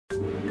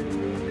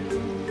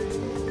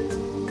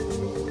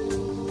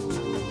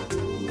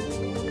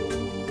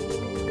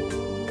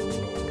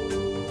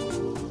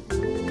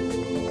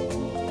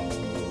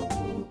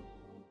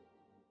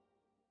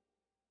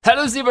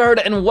Hello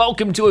Zebratastic and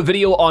welcome to a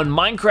video on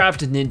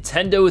Minecraft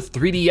Nintendo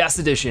 3DS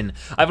Edition.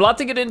 I have a lot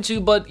to get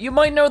into, but you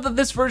might know that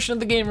this version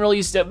of the game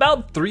released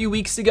about 3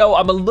 weeks ago.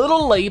 I'm a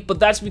little late, but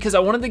that's because I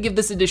wanted to give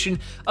this edition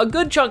a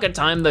good chunk of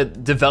time to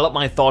develop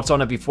my thoughts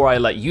on it before I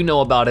let you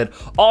know about it.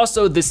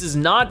 Also, this is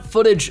not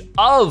footage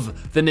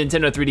of the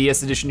Nintendo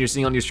 3DS Edition you're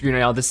seeing on your screen right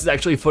now. This is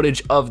actually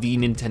footage of the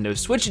Nintendo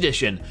Switch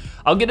Edition.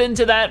 I'll get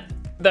into that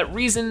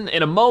reason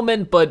in a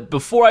moment, but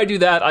before I do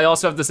that, I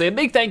also have to say a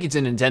big thank you to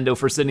Nintendo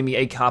for sending me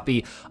a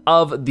copy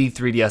of the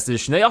 3DS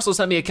edition. They also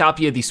sent me a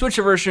copy of the Switch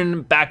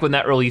version back when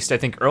that released, I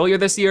think earlier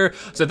this year.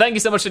 So thank you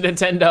so much to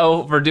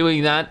Nintendo for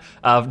doing that,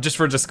 just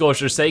for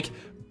disclosure's sake.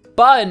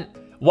 But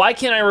why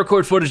can't I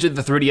record footage of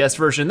the 3DS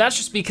version? That's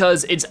just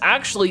because it's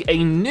actually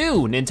a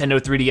new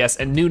Nintendo 3DS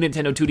and new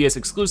Nintendo 2DS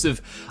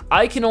exclusive.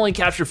 I can only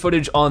capture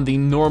footage on the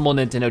normal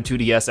Nintendo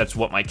 2DS. That's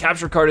what my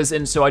capture card is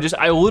in, so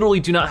I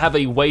literally do not have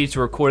a way to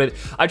record it.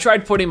 I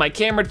tried putting my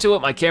camera to it.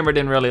 My camera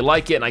didn't really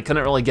like it, and I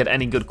couldn't really get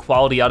any good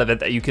quality out of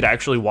it that you could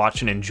actually watch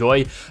and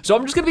enjoy. So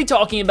I'm just gonna be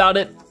talking about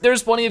it.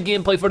 There's plenty of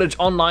gameplay footage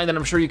online that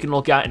I'm sure you can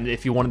look at, and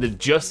if you wanted to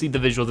just see the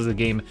visuals of the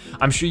game,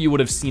 I'm sure you would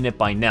have seen it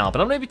by now.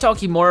 But I'm gonna be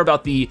talking more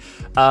about the,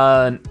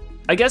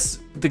 I guess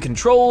the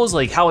controls,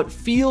 like how it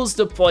feels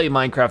to play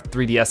Minecraft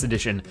 3DS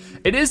Edition.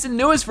 It is the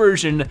newest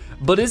version,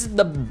 but is it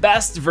the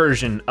best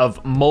version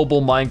of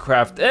mobile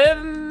Minecraft?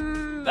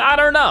 I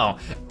don't know.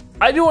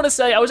 I do wanna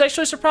say I was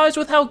actually surprised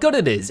with how good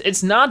it is.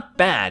 It's not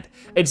bad.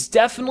 It's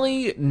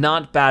definitely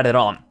not bad at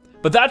all.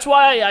 But that's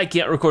why I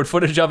can't record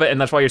footage of it,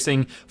 and that's why you're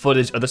seeing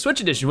footage of the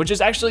Switch edition, which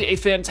is actually a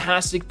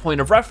fantastic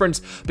point of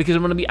reference because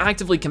I'm gonna be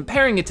actively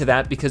comparing it to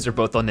that because they're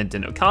both on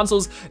Nintendo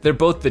consoles. They're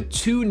both the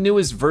two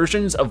newest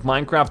versions of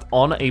Minecraft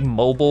on a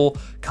mobile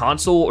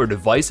console or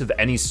device of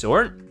any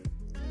sort.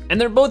 And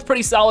they're both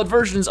pretty solid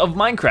versions of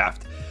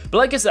Minecraft. But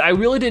like I said, I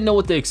really didn't know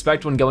what to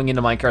expect when going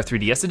into Minecraft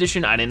 3DS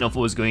Edition. I didn't know if it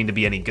was going to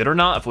be any good or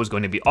not, if it was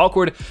going to be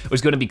awkward, if it was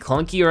going to be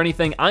clunky or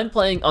anything. I'm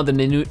playing on the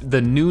new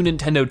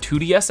Nintendo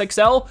 2DS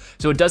XL,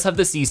 so it does have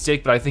the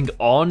C-Stick, but I think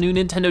all new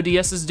Nintendo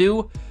DSs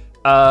do.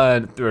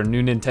 Or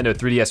new Nintendo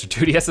 3DS or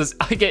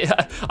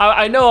 2DSs.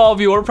 I know all of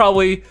you are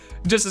probably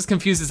just as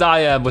confused as I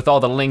am with all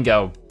the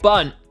lingo,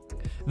 but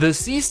the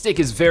C-Stick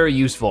is very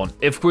useful.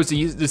 Of course,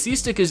 the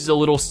C-Stick is a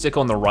little stick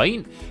on the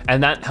right,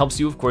 and that helps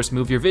you, of course,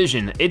 move your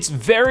vision. It's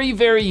very,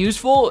 very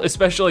useful,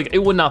 especially, like, it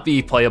would not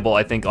be playable,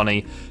 I think, on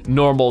a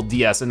normal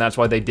DS, and that's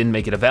why they didn't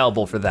make it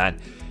available for that.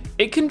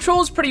 It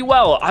controls pretty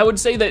well. I would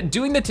say that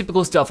doing the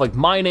typical stuff like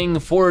mining,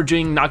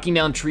 foraging, knocking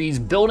down trees,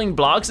 building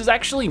blocks is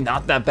actually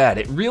not that bad.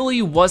 It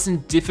really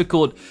wasn't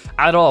difficult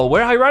at all.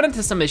 Where I ran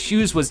into some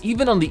issues was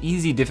even on the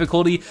easy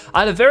difficulty,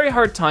 I had a very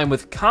hard time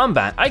with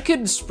combat. I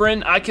could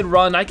sprint, I could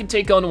run, I could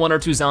take on 1 or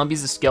 2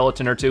 zombies, a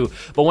skeleton or 2,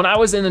 but when I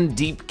was in a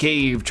deep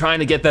cave trying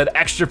to get that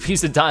extra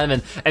piece of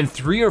diamond and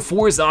 3 or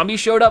 4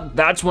 zombies showed up,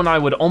 that's when I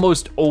would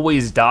almost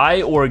always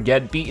die or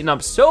get beaten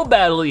up so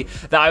badly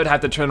that I would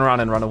have to turn around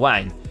and run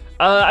away.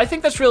 I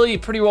think that's really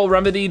pretty well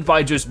remedied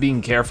by just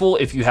being careful.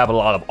 If you have a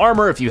lot of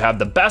armor, if you have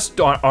the best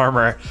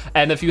armor,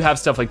 and if you have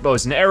stuff like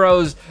bows and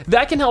arrows,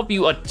 that can help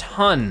you a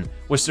ton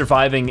with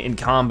surviving in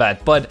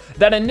combat. But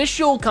that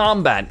initial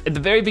combat at the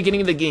very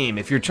beginning of the game,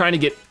 if you're trying to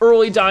get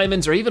early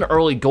diamonds or even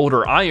early gold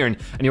or iron,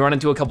 and you run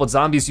into a couple of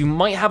zombies, you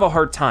might have a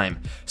hard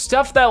time.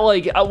 Stuff that,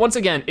 like, once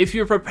again, if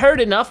you're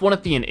prepared enough,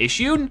 wouldn't be an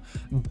issue,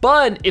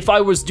 but if I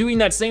was doing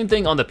that same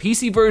thing on the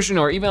PC version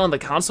or even on the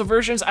console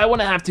versions, I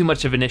wouldn't have too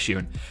much of an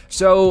issue.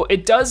 So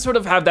it does sort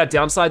of have that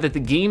downside that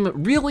the game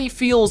really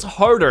feels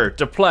harder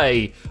to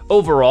play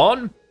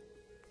overall,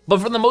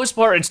 but for the most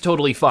part, it's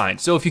totally fine.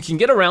 So if you can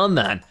get around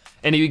that,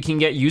 and if you can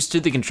get used to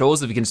the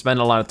controls, if you can spend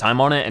a lot of time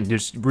on it and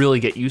just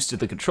really get used to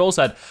the control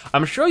set,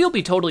 I'm sure you'll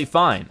be totally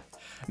fine.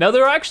 Now,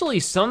 there are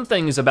actually some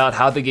things about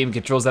how the game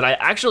controls that I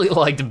actually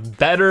liked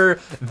better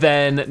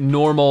than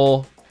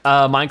normal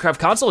Minecraft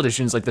console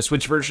editions like the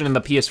Switch version and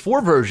the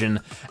PS4 version,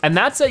 and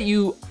that's that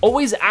you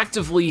always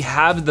actively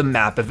have the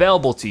map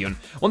available to you. And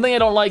one thing I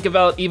don't like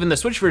about even the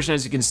Switch version,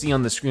 as you can see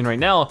on the screen right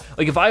now,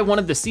 like if I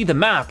wanted to see the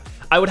map,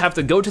 I would have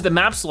to go to the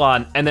map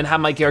slot and then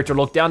have my character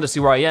look down to see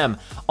where I am.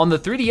 On the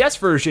 3DS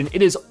version,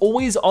 it is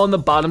always on the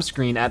bottom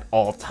screen at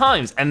all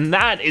times, and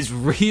that is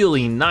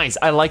really nice.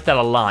 I like that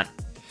a lot.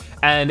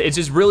 And it's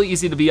just really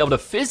easy to be able to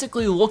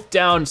physically look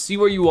down, see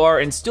where you are,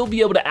 and still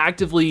be able to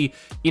actively,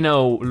 you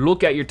know,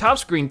 look at your top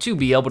screen too,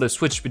 be able to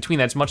switch between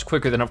that. It's much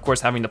quicker than, of course,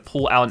 having to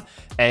pull out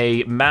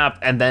a map,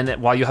 and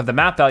then while you have the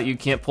map out, you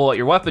can't pull out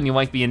your weapon, you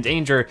might be in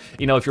danger.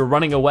 You know, if you're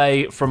running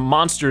away from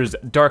monsters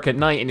dark at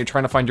night and you're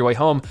trying to find your way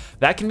home,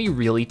 that can be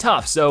really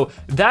tough. So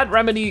that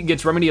remedy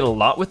gets remedied a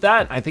lot with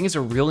that. I think it's a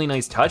really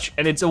nice touch,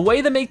 and it's a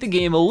way to make the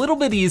game a little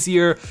bit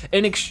easier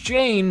in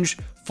exchange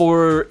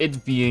for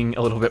it being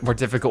a little bit more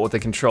difficult with the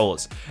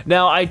controls.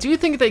 Now, I do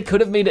think they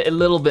could have made it a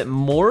little bit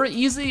more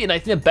easy, and I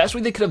think the best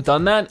way they could have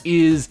done that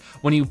is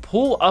when you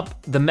pull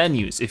up the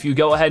menus. If you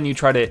go ahead and you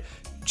try to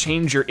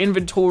change your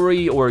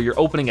inventory or you're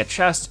opening a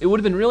chest, it would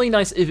have been really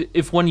nice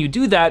if when you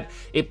do that,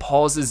 it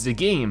pauses the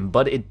game,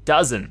 but it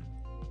doesn't.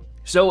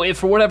 So if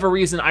for whatever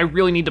reason I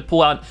really need to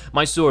pull out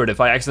my sword, if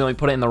I accidentally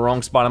put it in the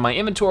wrong spot in my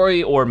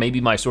inventory, or maybe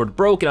my sword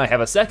broke and I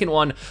have a second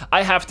one,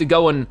 I have to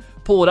go and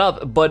pull it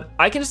up, but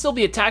I can still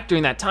be attacked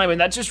during that time, and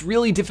that's just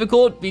really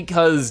difficult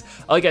because,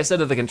 like I said,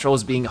 the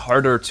controls being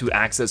harder to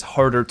access,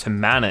 harder to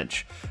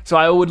manage. So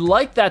I would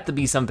like that to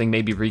be something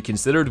maybe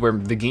reconsidered, where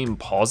the game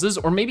pauses,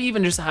 or maybe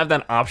even just have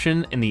that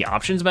option in the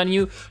options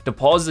menu to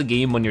pause the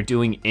game when you're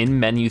doing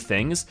in-menu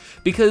things,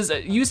 because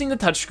using the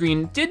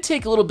touchscreen did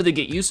take a little bit to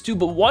get used to,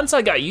 but once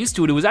I got used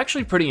to it, it was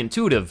actually pretty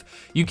intuitive.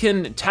 You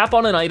can tap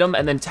on an item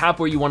and then tap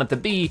where you want it to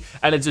be,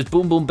 and it's just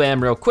boom, boom,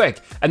 bam real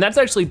quick. And that's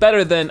actually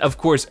better than, of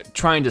course,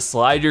 trying to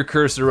slide your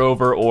cursor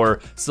over or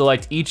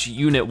select each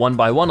unit one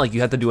by one like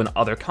you have to do in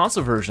other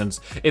console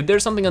versions. If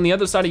there's something on the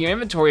other side of your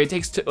inventory, it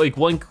takes like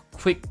one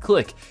quick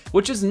click,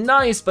 which is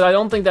nice, but I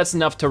don't think that's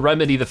enough to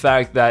remedy the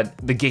fact that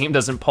the game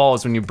doesn't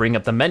pause when you bring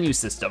up the menu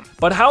system.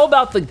 But how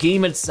about the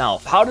game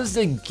itself? How does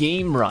the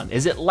game run?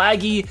 Is it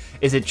laggy?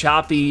 Is it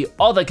choppy?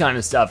 All that kind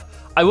of stuff.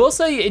 I will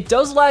say it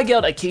does lag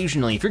out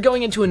occasionally. If you're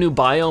going into a new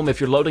biome, if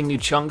you're loading new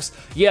chunks,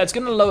 yeah, it's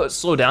gonna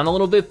slow down a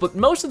little bit, but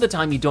most of the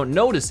time you don't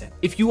notice it.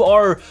 If you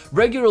are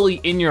regularly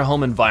in your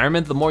home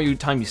environment, the more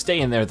time you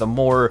stay in there, the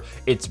more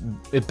it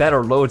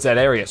better loads that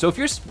area. So if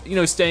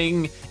you're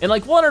staying in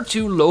like one or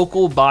two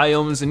local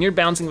biomes and you're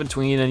bouncing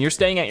between and you're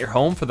staying at your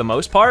home for the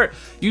most part,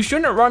 you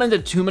shouldn't run into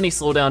too many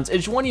slowdowns.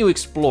 It's when you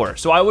explore.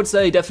 So I would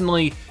say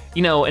definitely,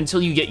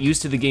 until you get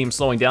used to the game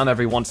slowing down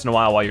every once in a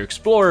while you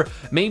explore,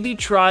 maybe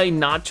try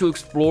not to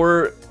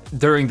explore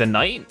during the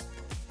night.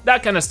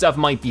 That kind of stuff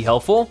might be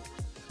helpful.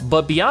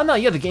 But beyond that,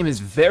 yeah, the game is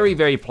very,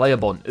 very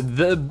playable.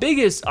 The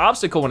biggest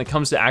obstacle when it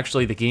comes to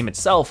actually the game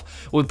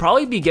itself would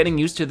probably be getting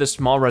used to the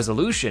small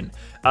resolution.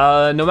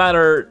 No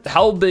matter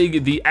how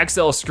big the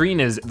XL screen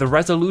is, the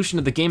resolution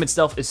of the game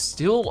itself is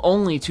still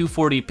only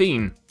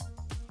 240p.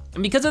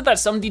 And because of that,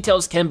 some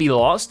details can be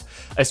lost,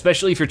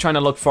 especially if you're trying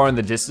to look far in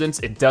the distance.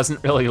 It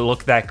doesn't really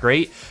look that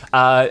great.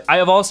 I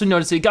have also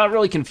noticed it got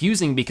really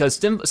confusing because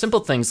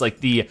simple things like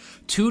the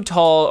two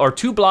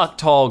block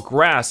tall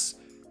grass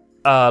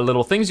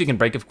little things you can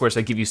break, of course,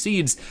 that give you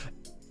seeds.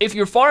 If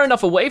you're far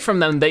enough away from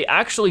them, they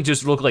actually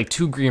just look like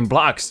two green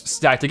blocks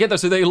stacked together,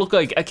 so they look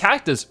like a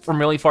cactus from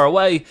really far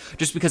away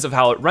just because of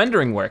how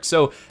rendering works.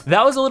 So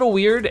that was a little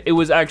weird. It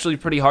was actually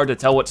pretty hard to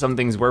tell what some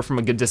things were from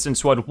a good distance,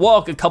 so I'd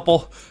walk a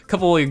couple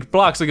like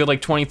blocks, I'd go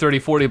like 20, 30,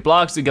 40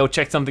 blocks to go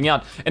check something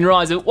out and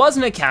realize it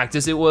wasn't a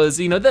cactus, it was,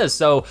 this.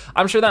 So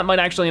I'm sure that might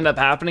actually end up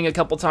happening a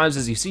couple times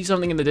as you see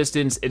something in the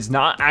distance, it's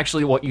not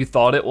actually what you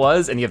thought it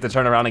was, and you have to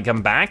turn around and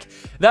come back.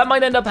 That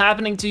might end up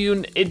happening to you,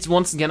 and it's,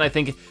 once again, I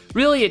think,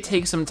 really it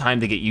takes some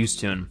time to get used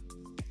to.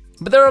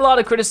 But there are a lot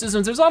of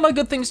criticisms, there's a lot of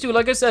good things too.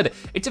 Like I said,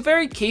 it's a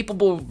very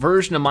capable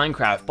version of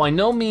Minecraft. By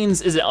no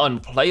means is it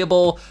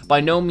unplayable,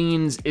 by no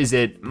means is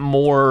it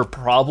more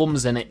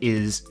problems than it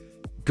is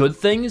good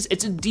things.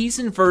 It's a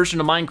decent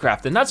version of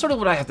Minecraft, and that's sort of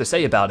what I have to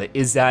say about it,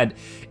 is that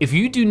if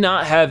you do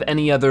not have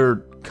any other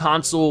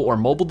console or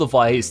mobile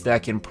device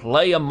that can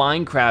play a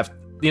Minecraft,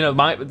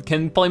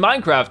 can play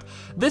Minecraft,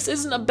 this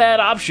isn't a bad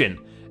option.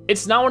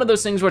 It's not one of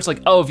those things where it's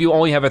like, oh, if you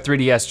only have a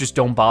 3DS, just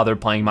don't bother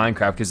playing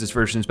Minecraft because this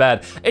version's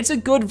bad. It's a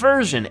good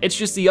version. It's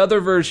just the other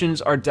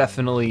versions are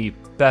definitely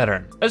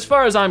better, as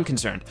far as I'm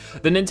concerned.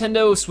 The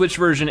Nintendo Switch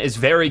version is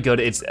very good.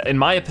 It's, in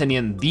my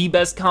opinion, the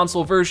best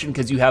console version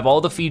because you have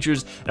all the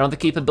features and all the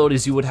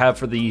capabilities you would have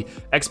for the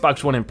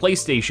Xbox One and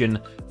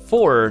PlayStation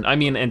 4. I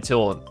mean,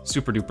 until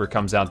Super Duper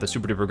comes out, the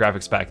Super Duper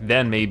graphics pack,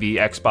 then maybe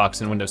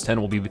Xbox and Windows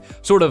 10 will be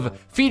sort of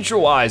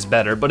feature-wise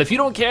better. But if you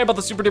don't care about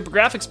the Super Duper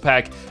graphics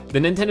pack, the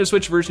Nintendo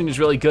Switch version is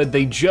really good.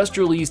 They just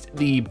released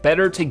the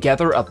Better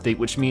Together update,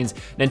 which means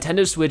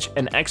Nintendo Switch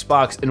and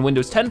Xbox and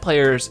Windows 10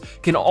 players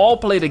can all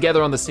play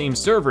together on the same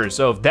server.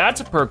 So if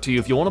that's a perk to you,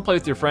 if you want to play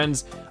with your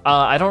friends,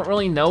 I don't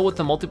really know what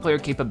the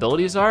multiplayer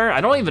capabilities are. I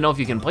don't even know if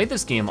you can play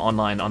this game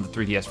online on the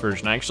 3DS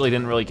version. I actually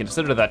didn't really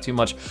consider that too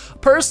much.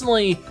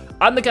 Personally,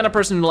 I'm the kind of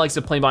person who likes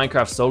to play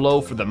Minecraft solo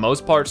for the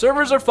most part.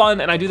 Servers are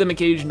fun, and I do them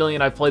occasionally,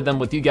 and I've played them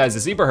with you guys, the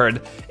Zebra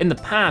Herd, in the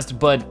past,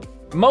 but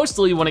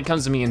mostly when it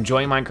comes to me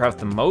enjoying Minecraft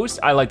the most,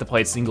 I like to play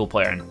it single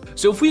player.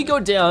 So if we go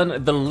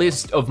down the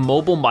list of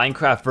mobile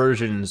Minecraft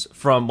versions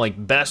from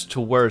like best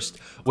to worst,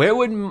 where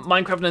would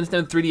Minecraft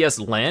Nintendo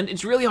 3DS land?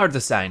 It's really hard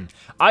to say.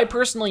 I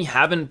personally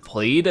haven't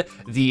played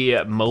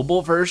the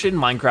mobile version,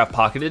 Minecraft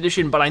Pocket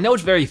Edition, but I know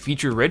it's very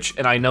feature rich,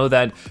 and I know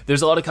that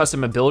there's a lot of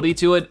custom ability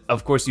to it.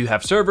 Of course, you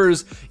have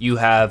servers, you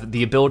have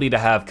the ability to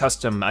have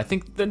custom, I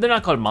think they're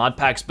not called mod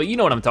packs, but you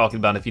know what I'm talking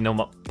about if you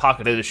know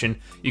Pocket Edition.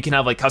 You can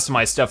have like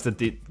customized stuff that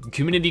the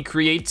community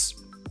creates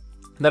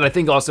that I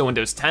think also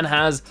Windows 10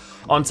 has.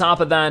 On top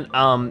of that,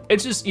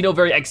 it's just,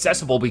 very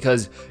accessible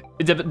because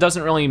it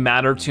doesn't really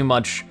matter too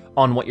much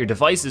on what your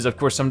device is. Of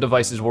course, some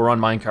devices will run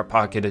Minecraft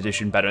Pocket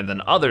Edition better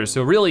than others,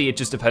 so really it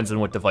just depends on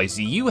what device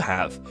you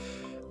have.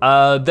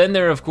 Then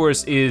there, of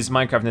course, is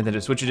Minecraft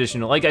Nintendo Switch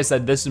Edition. Like I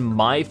said, this is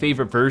my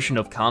favorite version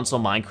of console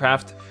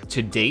Minecraft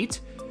to date.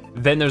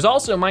 Then there's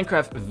also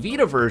Minecraft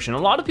Vita version. A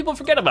lot of people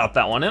forget about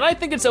that one, and I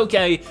think it's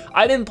okay.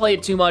 I didn't play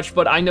it too much,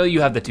 but I know you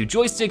have the 2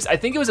 joysticks. I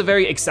think it was a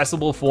very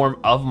accessible form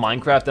of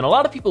Minecraft, and a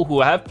lot of people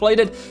who have played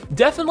it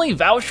definitely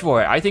vouch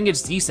for it. I think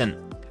it's decent.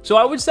 So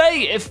I would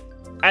say, if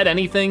at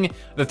anything,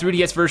 the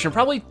 3DS version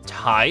probably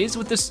ties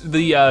with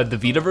the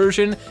Vita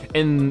version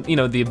and, you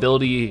know, the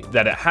ability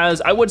that it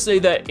has. I would say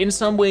that in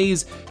some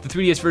ways, the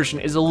 3DS version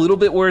is a little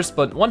bit worse,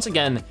 but once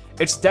again,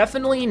 it's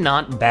definitely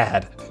not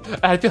bad.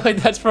 I feel like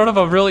that's sort of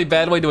a really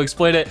bad way to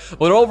explain it,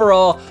 but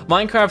overall,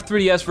 Minecraft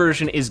 3DS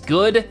version is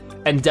good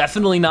and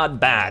definitely not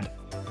bad.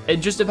 It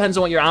just depends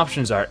on what your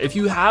options are. If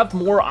you have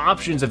more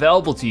options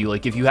available to you,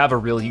 like if you have a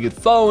really good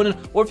phone,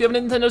 or if you have a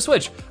Nintendo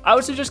Switch, I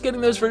would suggest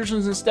getting those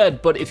versions instead.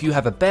 But if you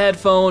have a bad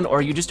phone,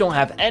 or you just don't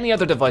have any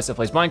other device that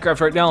plays Minecraft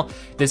right now,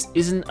 this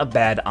isn't a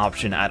bad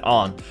option at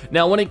all.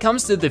 Now, when it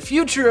comes to the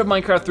future of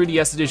Minecraft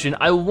 3DS Edition,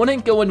 I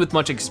wouldn't go in with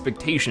much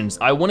expectations.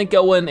 I wouldn't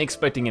go in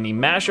expecting any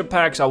mashup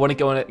packs. I wouldn't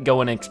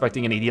go in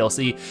expecting any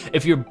DLC.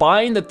 If you're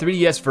buying the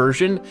 3DS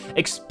version,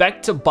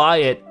 expect to buy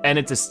it and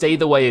it to stay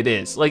the way it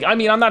is. Like, I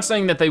mean, I'm not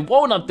saying that they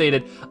won't update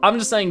it. I'm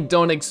just saying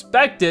don't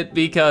expect it,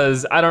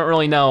 because I don't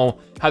really know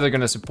how they're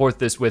gonna support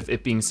this with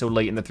it being so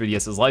late in the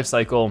 3DS's life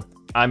cycle.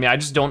 I mean, I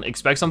just don't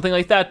expect something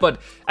like that,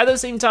 but at the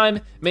same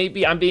time,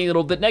 maybe I'm being a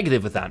little bit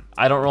negative with that.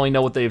 I don't really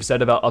know what they've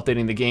said about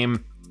updating the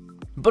game,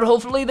 but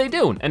hopefully they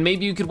do. And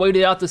maybe you could wait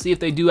it out to see if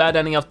they do add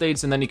any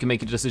updates, and then you can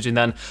make a decision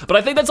then. But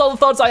I think that's all the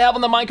thoughts I have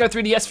on the Minecraft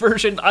 3DS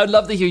version. I'd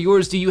love to hear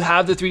yours. Do you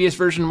have the 3DS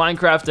version of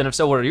Minecraft? And if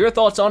so, what are your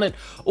thoughts on it?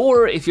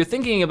 Or if you're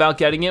thinking about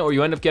getting it, or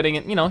you end up getting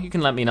it, you know, you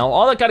can let me know.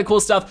 All that kind of cool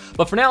stuff.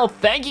 But for now,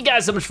 thank you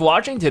guys so much for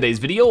watching today's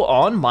video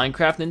on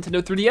Minecraft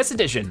Nintendo 3DS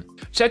Edition.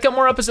 Check out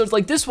more episodes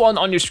like this one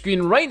on your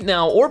screen right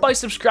now, or by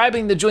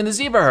subscribing to join the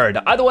Zebra Herd.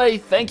 Either way,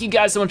 thank you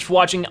guys so much for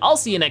watching. I'll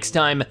see you next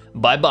time.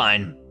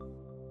 Bye-bye.